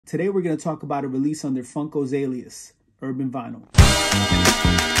Today we're going to talk about a release under Funko's alias, Urban Vinyl.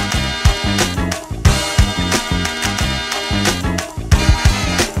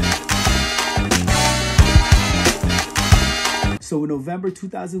 So in November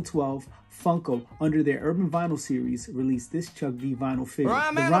 2012, Funko, under their Urban Vinyl series, released this Chuck D vinyl figure.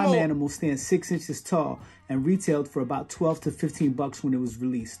 The rhyme animal stands 6 inches tall and retailed for about $12 to $15 when it was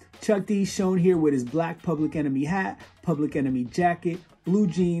released. Chuck D shown here with his black Public Enemy hat, Public Enemy jacket, blue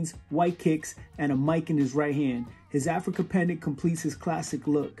jeans, white kicks, and a mic in his right hand. His Africa pendant completes his classic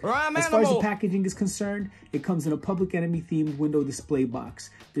look. As far as the packaging is concerned, it comes in a Public Enemy themed window display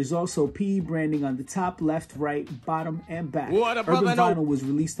box. There's also PE branding on the top, left, right, bottom, and back. Urban Vinyl was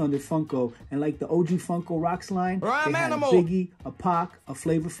released under Funko, and like the OG Funko Rocks line, they had a Biggie, a Pac, a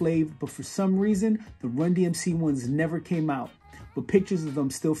Flavor Flav, but for some reason, the Run DMC ones never came out. But pictures of them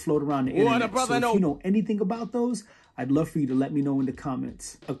still float around the internet, so if you know anything about those, I'd love for you to let me know in the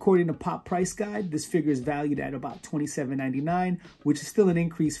comments. According to Pop Price Guide, this figure is valued at about $27.99, which is still an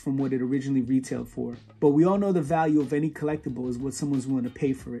increase from what it originally retailed for. But we all know the value of any collectible is what someone's willing to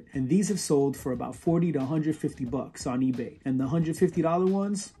pay for it. And these have sold for about $40 to $150 on eBay. And the $150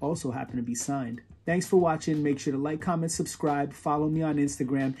 ones also happen to be signed. Thanks for watching. Make sure to like, comment, subscribe, follow me on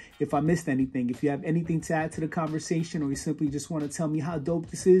Instagram if I missed anything. If you have anything to add to the conversation or you simply just want to tell me how dope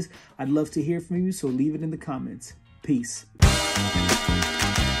this is, I'd love to hear from you, so leave it in the comments. Peace.